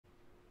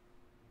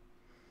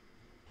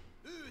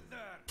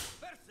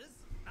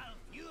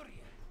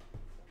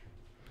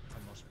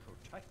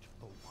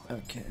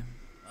Okay.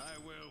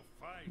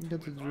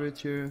 Get the Druid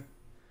here.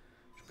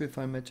 Should be a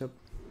fine matchup.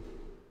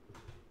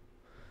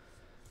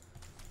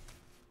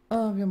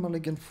 We are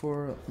mulligan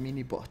for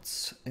mini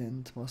bots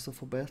and Master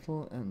for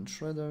Battle and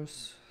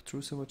Shredders,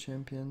 True Silver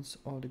Champions,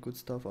 all the good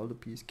stuff, all the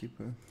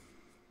Peacekeeper.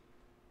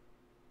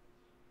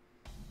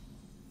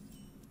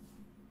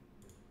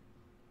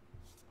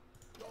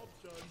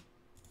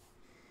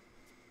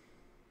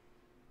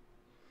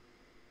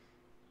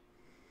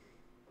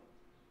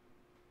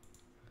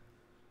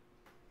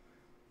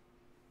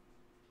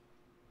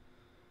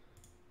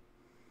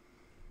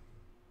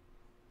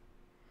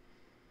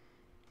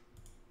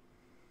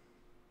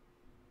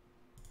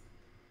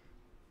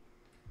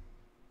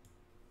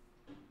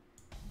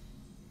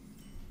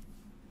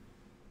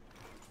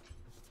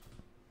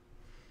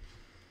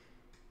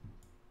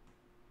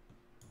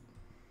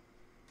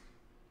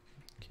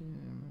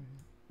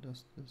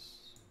 Does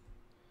this?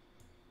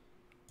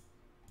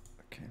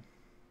 Okay.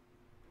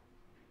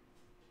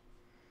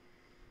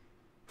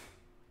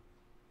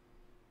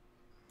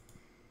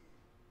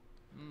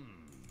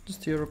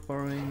 Just hero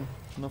powering,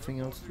 nothing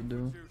else to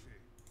do.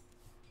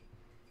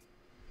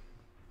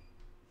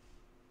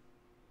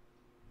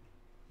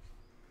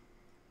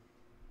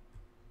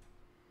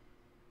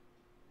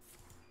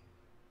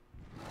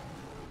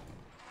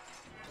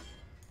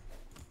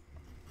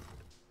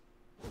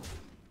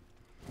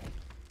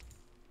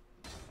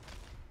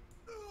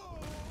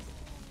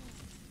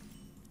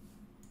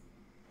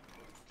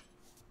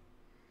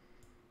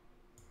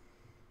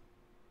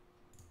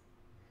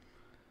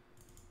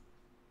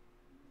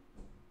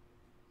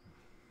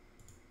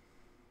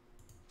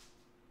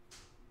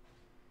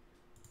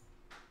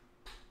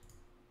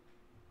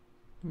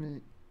 Let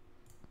me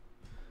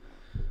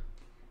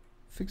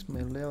fix my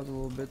layout a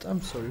little bit.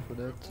 I'm sorry for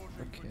that.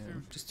 Okay,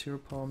 just hero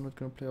power. I'm not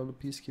gonna play all the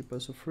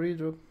Peacekeepers for free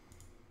drop.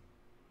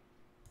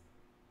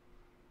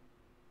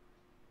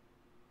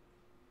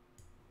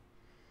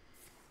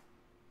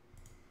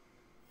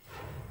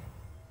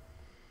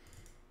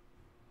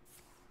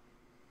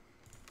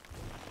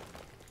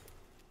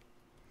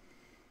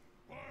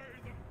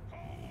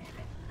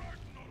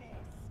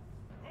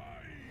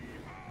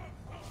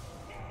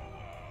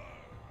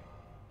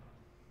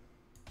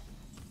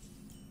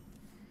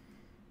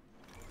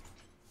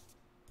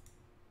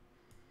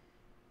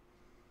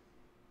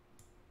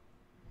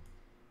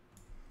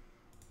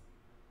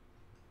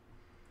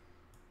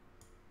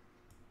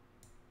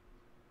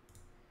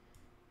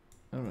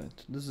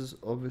 Alright, this is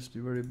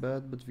obviously very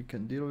bad, but we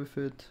can deal with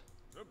it.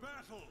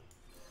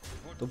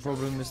 The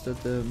problem is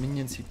that the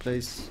minions he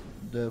plays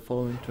the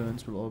following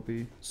turns will all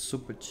be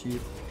super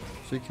cheap.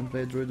 So you can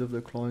play Druid of the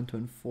Claw in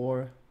turn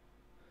 4.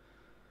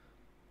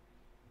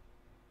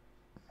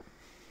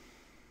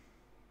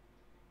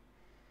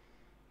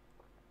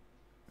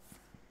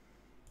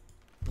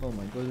 Oh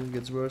my god, it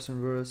gets worse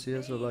and worse. He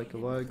has like a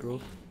wild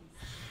growth.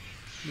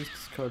 This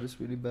card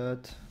is really bad.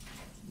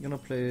 I'm gonna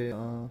play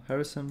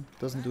Harrison,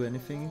 doesn't do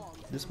anything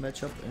this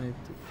matchup and it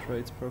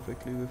trades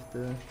perfectly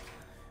with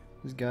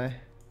this guy.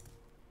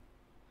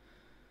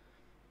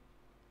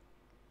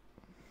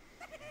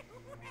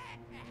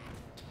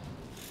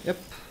 Yep.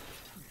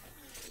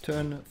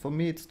 For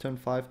me it's turn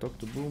 5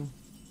 Dr. Boom.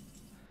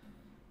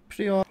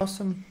 Pretty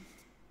awesome.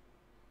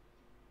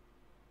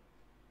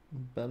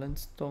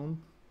 Balance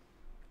Stone.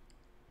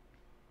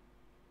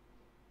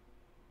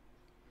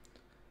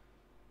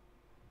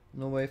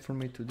 No way for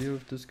me to deal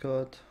with this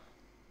card.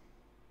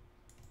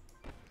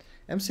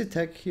 MC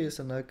Tech here is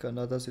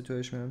another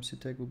situation where MC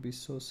Tech would be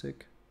so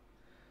sick.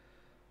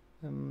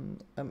 I'm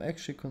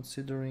actually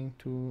considering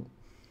to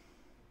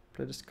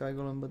play the Sky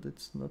Golem, but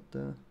it's not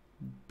the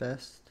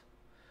best.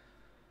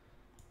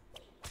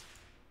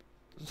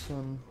 This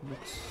one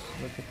looks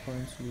like a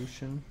fine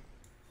solution.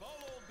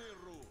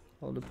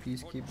 All the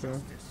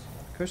Peacekeeper.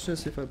 Question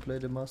is if I play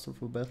the Master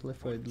for Battle,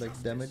 if I'd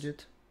like damage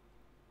it.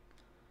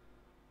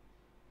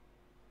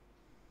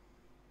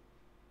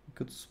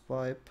 Could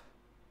swipe.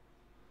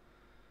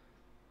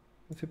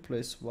 If you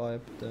play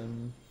swipe,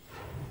 then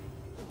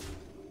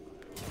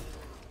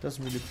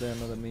doesn't really play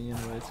another minion,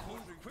 right?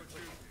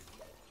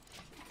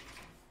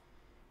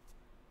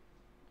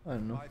 I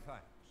don't know.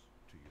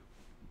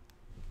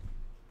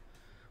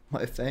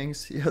 My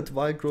thanks. He had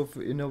Wild Growth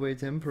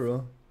Innovate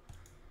Emperor.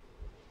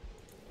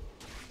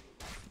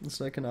 It's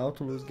like an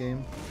auto lose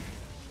game.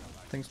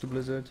 Thanks to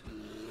Blizzard.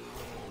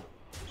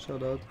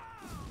 Shout out.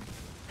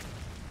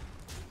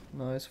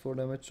 Nice, 4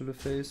 damage to the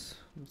face.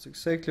 That's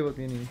exactly what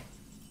we need.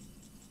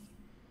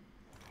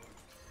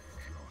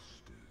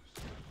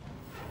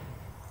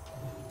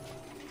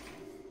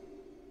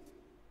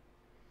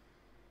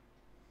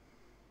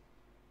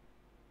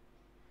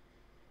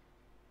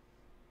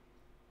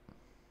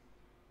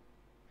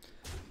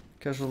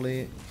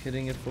 Casually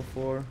hitting it for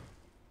 4.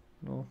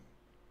 No.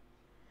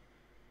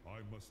 I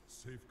must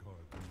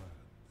safeguard the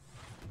land.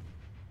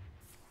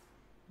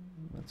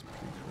 That's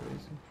pretty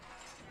crazy.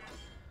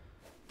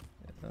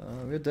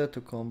 We're dead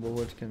to combo,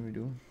 what can we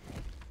do?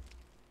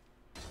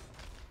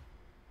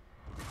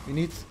 We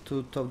need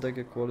to top deck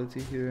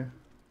equality here,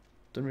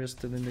 then we're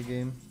still in the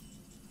game.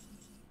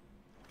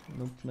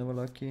 Nope, never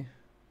lucky.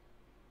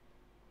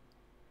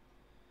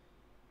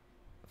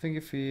 I think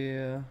if we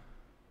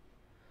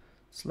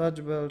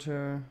Sludge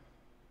Belcher,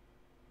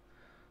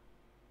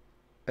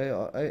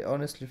 I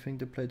honestly think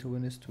the play to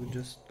win is to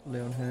just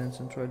lay on hands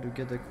and try to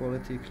get the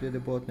quality, clear the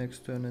board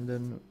next turn, and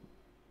then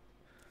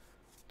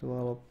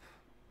develop.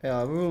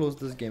 Yeah, we will lose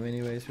this game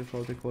anyways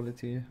without the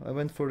quality. I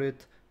went for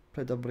it,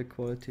 played double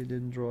quality,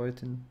 didn't draw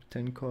it in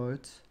 10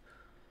 cards.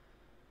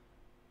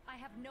 I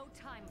have no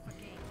time for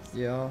games.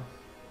 Yeah,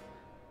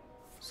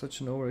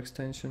 such an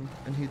overextension,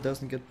 and he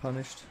doesn't get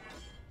punished.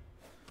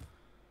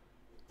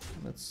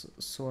 That's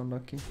so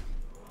unlucky.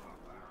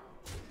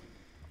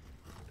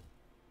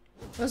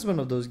 That's one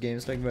of those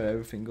games like where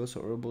everything goes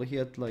horrible. He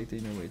had like the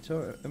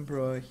Innovator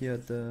Emperor, he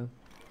had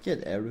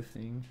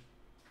everything.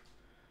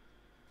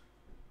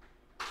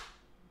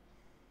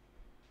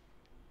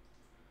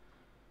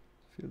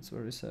 Feels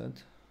very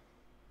sad.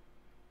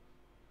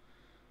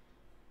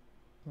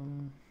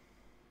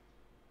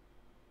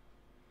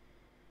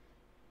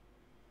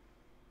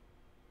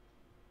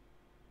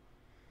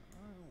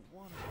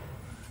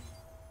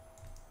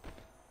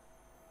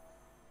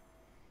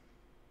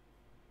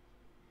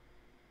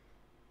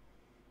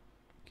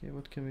 Okay,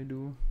 what can we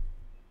do?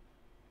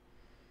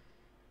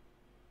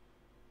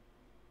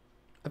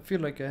 I feel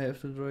like I have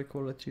to draw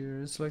quality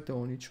here. It's like the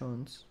only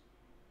chance.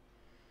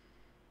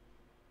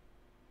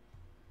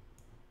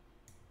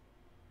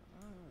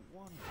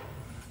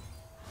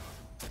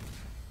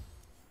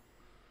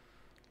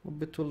 A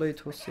bit too late,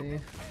 Jose.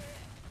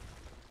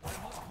 A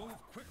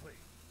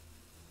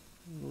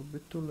little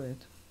bit too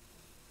late.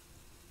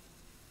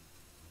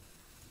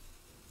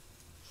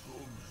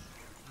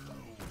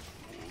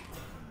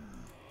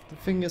 The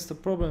thing is, the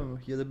problem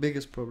here, the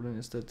biggest problem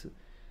is that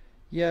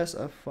yes,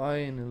 I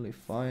finally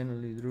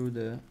drew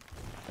the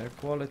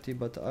quality,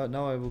 but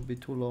now I will be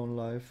too low on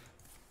life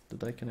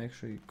that I can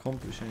actually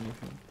accomplish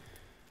anything.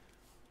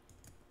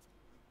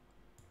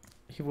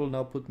 He will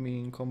now put me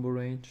in combo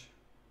range.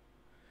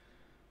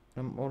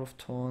 I'm out of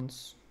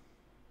taunts.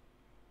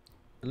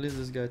 At least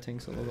this guy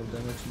takes a lot of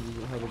damage and we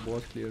will have a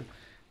board clear.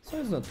 So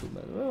it's not too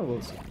bad. Well,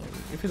 we'll see.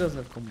 If he doesn't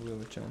have combo, we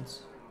have a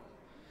chance.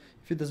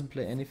 If he doesn't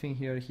play anything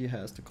here, he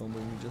has the combo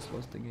and we just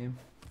lost the game.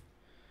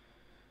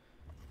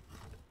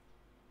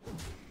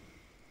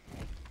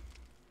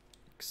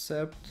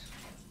 Except...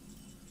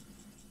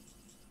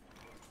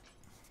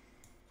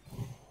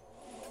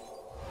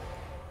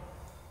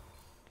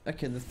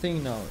 okay, the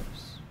thing now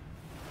is...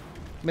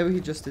 maybe he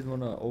just didn't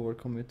wanna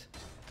overcommit.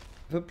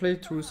 If I play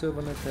True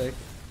Sylvan attack,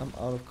 I'm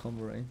out of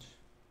combo range.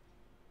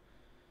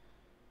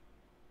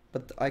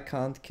 But I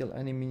can't kill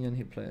any minion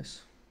he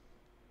plays.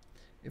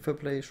 If I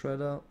play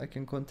Shredder, I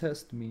can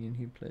contest the minion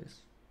he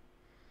plays.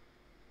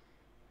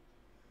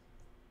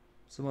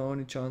 So my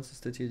only chance is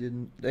that he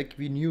didn't... like,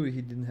 we knew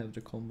he didn't have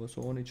the combo,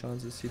 so only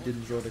chance is he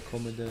didn't draw the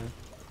combo there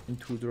in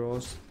 2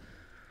 draws.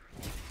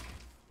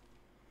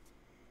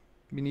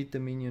 We need the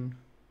minion.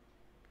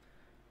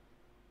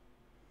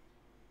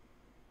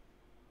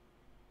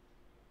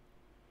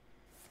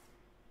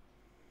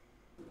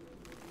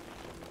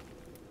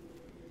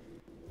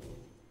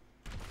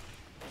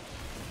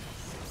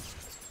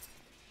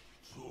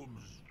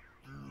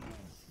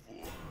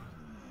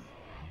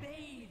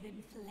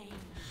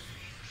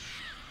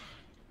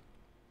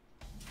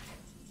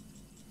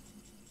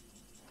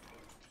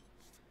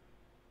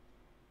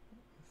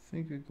 I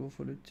think we go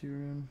for the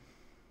Tyrion.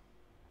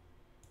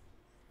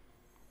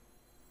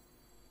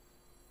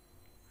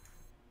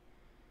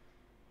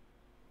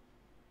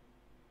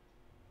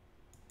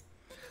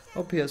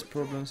 Hope he has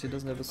problems, he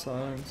doesn't have a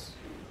silence.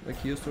 Like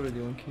he used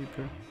already on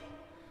Keeper.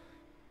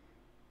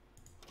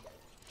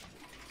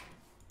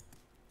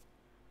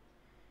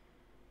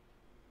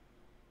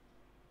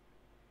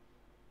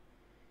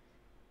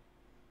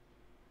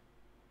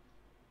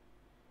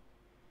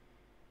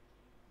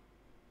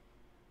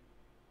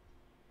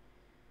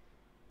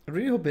 I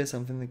really hope he has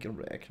something like a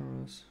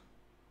Ragnaros.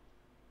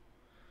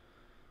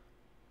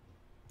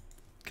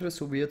 Kinda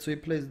so weird, so he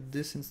plays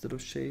this instead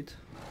of Shade.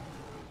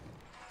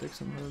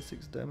 Takes another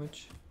 6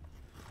 damage.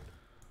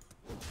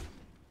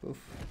 Poof.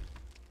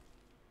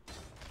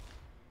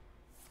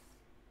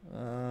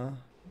 Okay.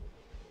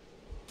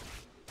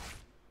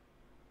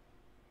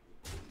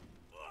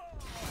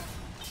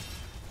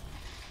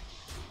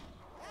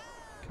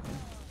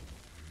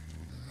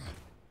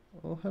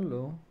 Oh,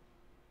 hello.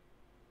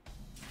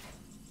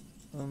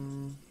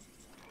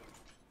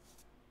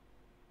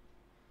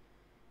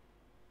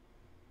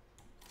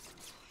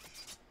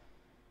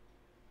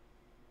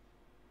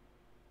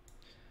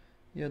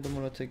 Yeah, I don't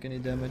wanna take any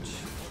damage.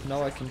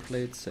 Now I can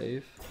play it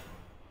safe.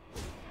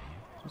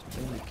 Just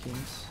playing the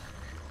kings.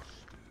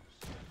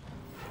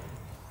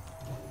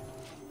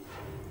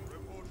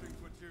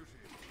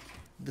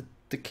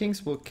 The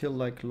kings will kill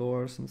like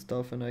lures and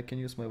stuff, and I can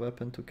use my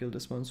weapon to kill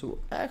this one. So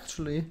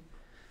actually,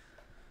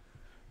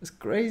 as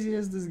crazy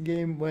as this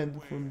game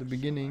went from the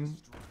beginning,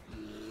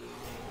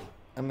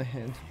 I'm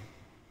ahead.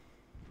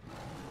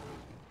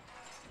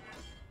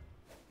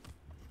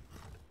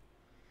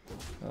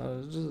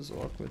 This is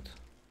awkward.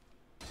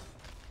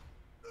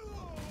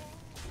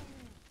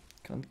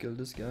 Can't kill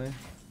this guy.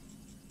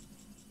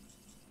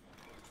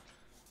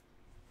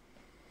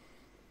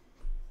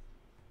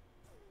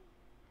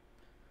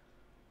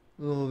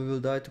 Oh, we will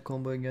die to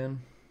combo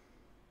again.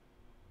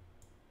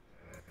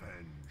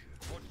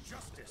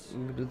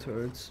 Look at the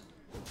turrets.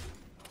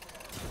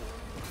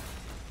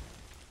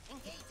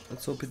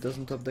 Let's hope he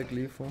doesn't top deck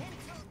lethal.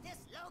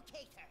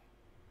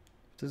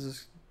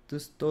 Those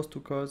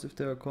two cards, if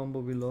they are combo,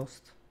 we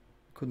lost.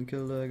 Couldn't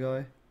kill the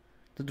guy.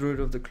 The Druid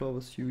of the Claw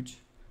was huge.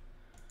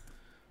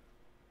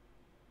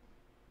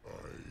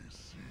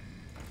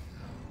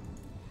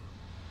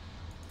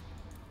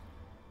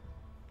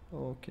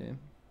 Okay.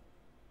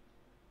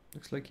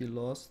 Looks like he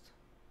lost.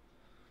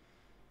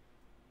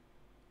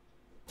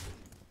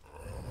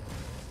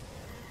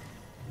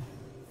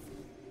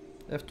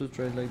 I have to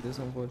trade like this,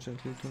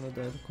 unfortunately, to not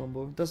die to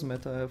combo. It doesn't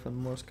matter, I have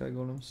more Sky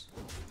Golems.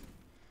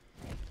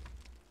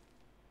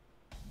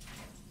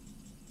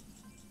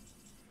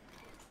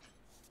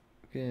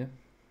 Okay.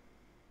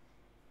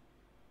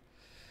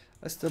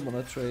 I still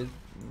wanna trade.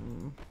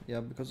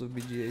 Yeah, because of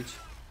BGH.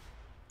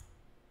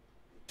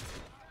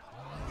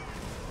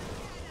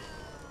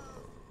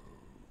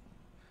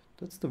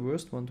 That's the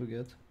worst one to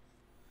get.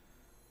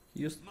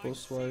 He used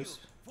both twice.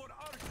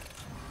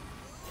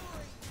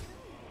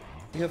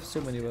 We have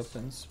so many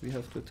weapons, we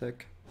have to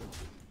attack.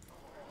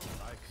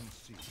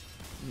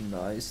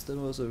 Nice, that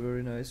was a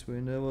very nice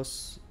win. That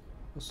was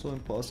so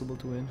impossible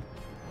to win.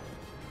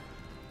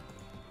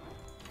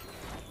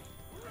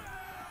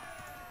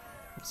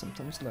 But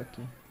sometimes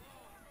lucky.